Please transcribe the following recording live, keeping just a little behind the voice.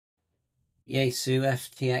Yaesu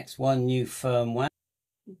FTX-1 new firmware.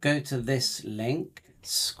 Go to this link,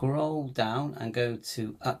 scroll down and go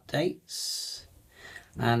to updates,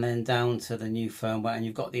 and then down to the new firmware, and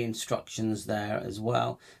you've got the instructions there as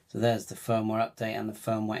well. So there's the firmware update and the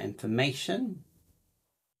firmware information.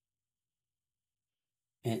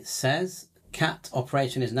 It says CAT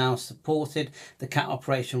operation is now supported. The CAT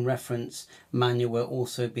operation reference manual will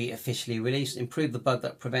also be officially released. Improve the bug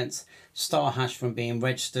that prevents star hash from being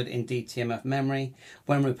registered in DTMF memory.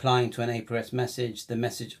 When replying to an APRS message, the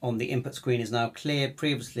message on the input screen is now clear.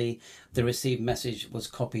 Previously, the received message was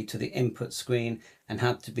copied to the input screen and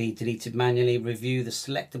had to be deleted manually. Review the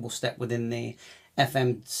selectable step within the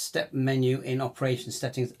FM step menu in operation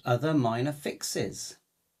settings. Other minor fixes.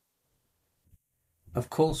 Of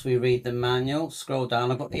course, we read the manual, scroll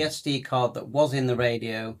down. I've got the SD card that was in the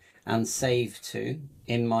radio and saved to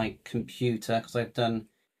in my computer because I've done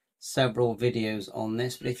several videos on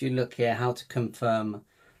this. But if you look here, how to confirm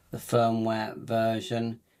the firmware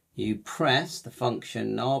version, you press the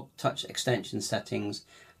function knob, touch extension settings,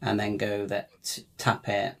 and then go tap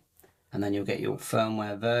it, and then you'll get your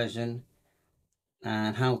firmware version.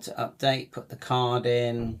 And how to update, put the card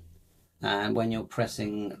in, and when you're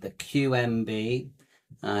pressing the QMB,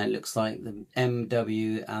 it looks like the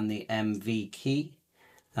MW and the MV key.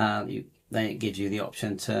 Then it gives you the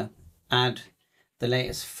option to add the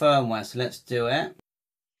latest firmware. So let's do it.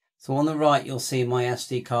 So on the right, you'll see my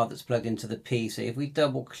SD card that's plugged into the PC. If we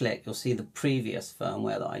double click, you'll see the previous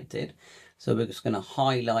firmware that I did. So we're just going to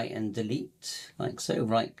highlight and delete, like so.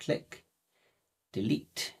 Right click,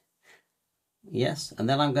 delete. Yes, and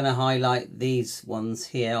then I'm going to highlight these ones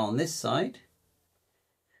here on this side.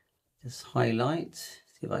 Just highlight,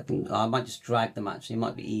 see if I can, I might just drag them actually, it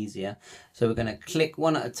might be easier. So we're going to click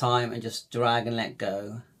one at a time and just drag and let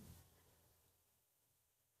go.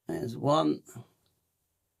 There's 1,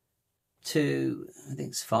 2, I think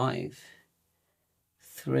it's 5,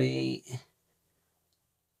 3,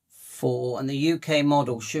 4, and the UK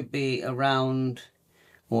model should be around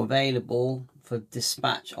or available for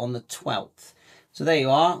dispatch on the 12th. So there you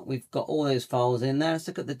are, we've got all those files in there. Let's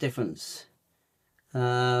look at the difference.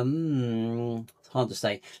 It's hard to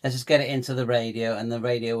say. Let's just get it into the radio, and the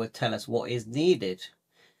radio will tell us what is needed.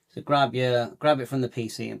 So grab it from the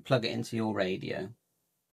PC and plug it into your radio.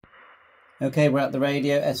 Okay, we're at the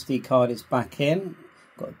radio. SD card is back in.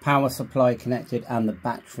 Got the power supply connected and the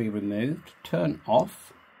battery removed. Turn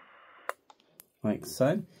off, like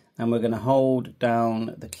so. And we're going to hold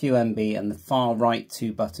down the QMB and the far right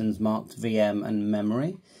 2 buttons marked VM and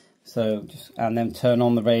memory. So just, and then turn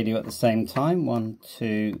on the radio at the same time. 1,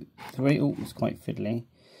 2, 3. Oh, it's quite fiddly.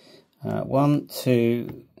 1,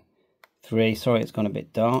 2, 3. Sorry, it's gone a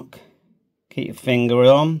bit dark. Keep your finger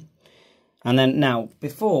on. And then now,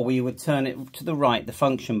 before we would turn it to the right, the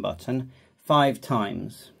function button, 5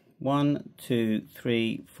 times. 1, 2,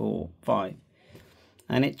 3, 4, 5.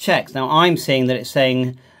 And it checks. Now I'm seeing that it's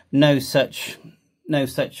saying no such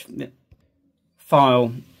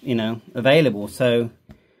file, available. So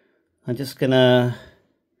I'm just gonna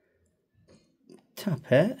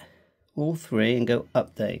tap it, all 3, and go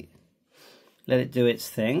update. Let it do its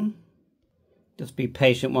thing. Just be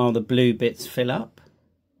patient while the blue bits fill up.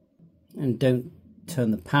 And don't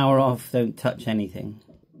turn the power off, don't touch anything.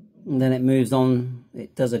 And then it moves on,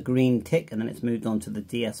 it does a green tick, and then it's moved on to the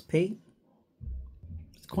DSP.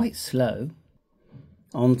 It's quite slow.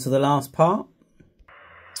 On to the last part.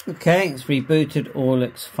 Okay, it's rebooted, all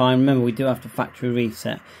looks fine. Remember, we do have to factory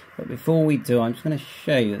reset. But before we do, I'm just going to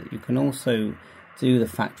show you that you can also do the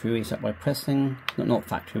factory reset by pressing, not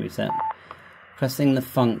factory reset, pressing the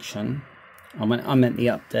function. I meant the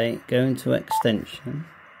update. Go into extension.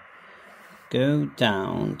 Go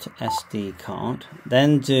down to SD card.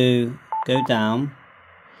 Then go down.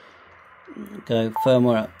 Go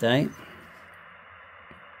firmware update.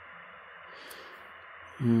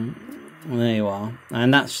 There you are,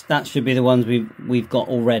 and that should be the ones we've got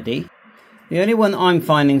already. The only one I'm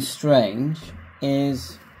finding strange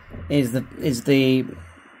is the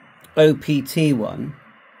OPT one,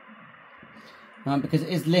 because it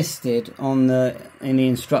is listed in the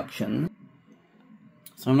instruction.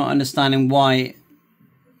 So I'm not understanding why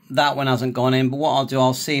that one hasn't gone in. But what I'll do,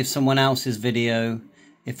 I'll see if someone else's video,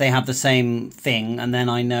 if they have the same thing, and then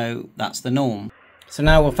I know that's the norm. So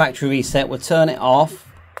now we'll factory reset. We'll turn it off.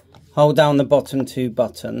 Hold down the bottom 2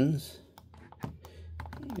 buttons.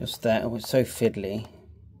 Just there. Oh, it's so fiddly.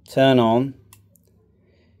 Turn on.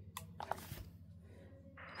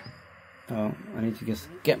 Oh, I need to just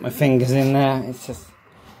get my fingers in there.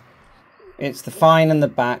 It's the fine and the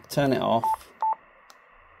back. Turn it off.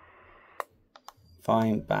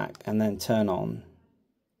 Fine back, and then turn on.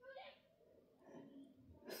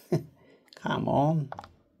 Come on.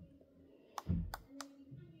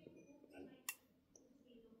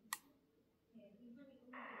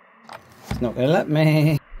 It's not going to let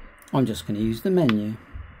me. I'm just going to use the menu.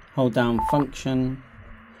 Hold down function,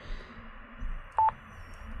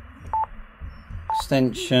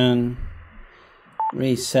 extension,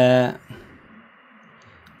 reset,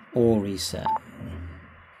 or reset.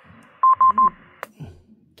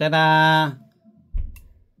 Ta-da!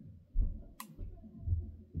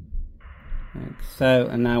 Like so,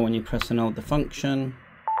 and now when you press and hold the function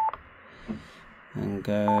and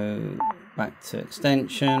go back to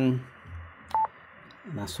extension,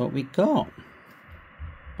 and that's what we got.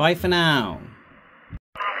 Bye for now.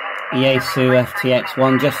 Yaesu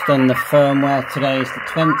FTX-1, just done the firmware. Today is the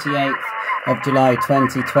 28th of July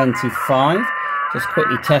 2025. Just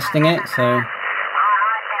quickly testing it, so.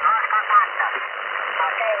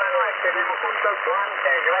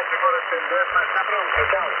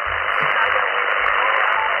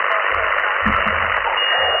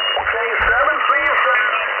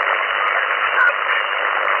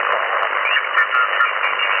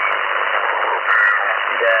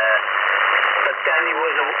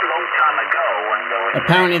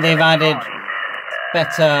 Apparently they've added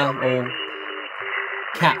better or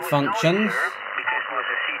cat functions.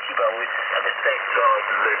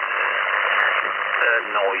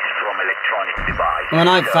 When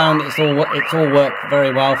I've found it's all worked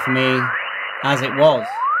very well for me as it was.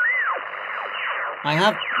 I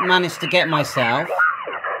have managed to get myself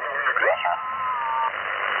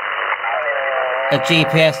a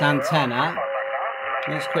GPS antenna.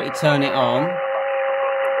 Let's quickly turn it on.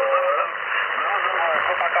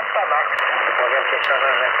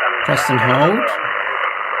 Press and hold.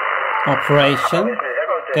 Operation.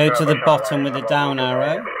 Go to the bottom with the down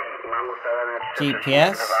arrow.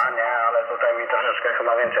 GPS.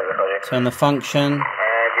 Turn the function.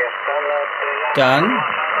 Done.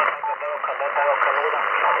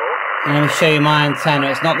 And let me show you my antenna.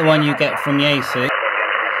 It's not the one you get from Yaesu.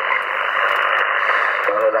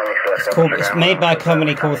 It's made by a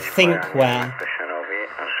company called Firmware.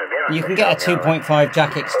 You can get a 2.5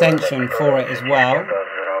 jack extension for it as well.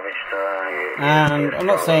 And I'm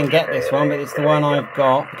not saying get this one, but it's the one I've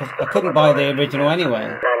got because I couldn't buy the original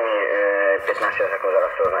anyway.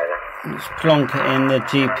 Let's plonk it in the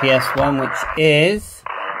GPS one, which is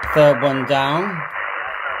third one down.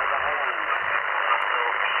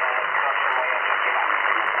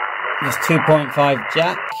 Just 2.5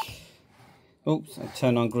 jack. Oops, I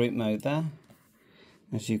turned on group mode there,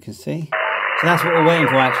 as you can see. So that's what we're waiting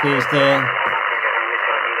for actually, is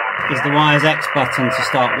the Wires X button to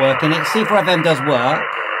start working. C4FM does work,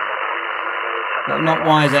 but not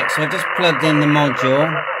Wires X. So I've just plugged in the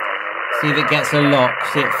module, see if it gets a lock,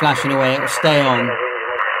 see it flashing away, it will stay on.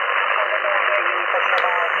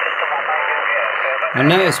 I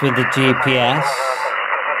noticed with the GPS,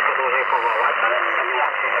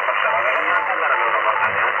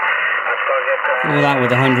 all that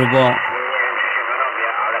with 100 watt.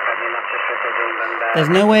 There's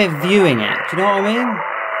no way of viewing it, do you know what I mean?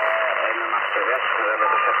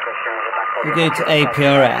 You go to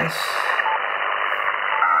APRS,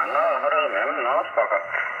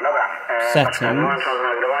 settings,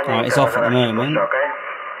 right, it's off at the moment.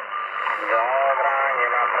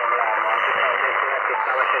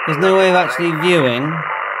 There's no way of actually viewing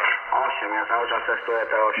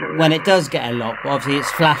when it does get a lock, but obviously it's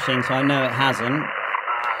flashing, so I know it hasn't.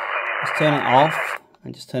 Let's turn it off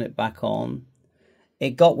and just turn it back on.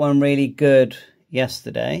 It got one really good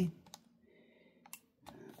yesterday,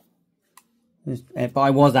 but I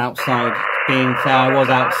was outside. Being fair, I was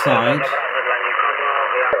outside.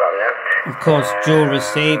 Of course, dual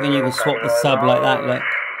receive, and you can swap the sub like that, look.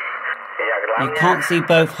 You can't see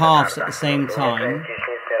both halves at the same time.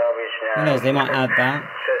 Who knows, they might add that.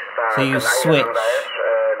 So you switch,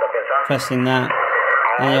 pressing that.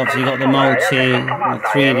 And you obviously got the multi, the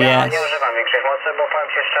 3DS.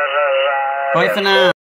 Bye for now.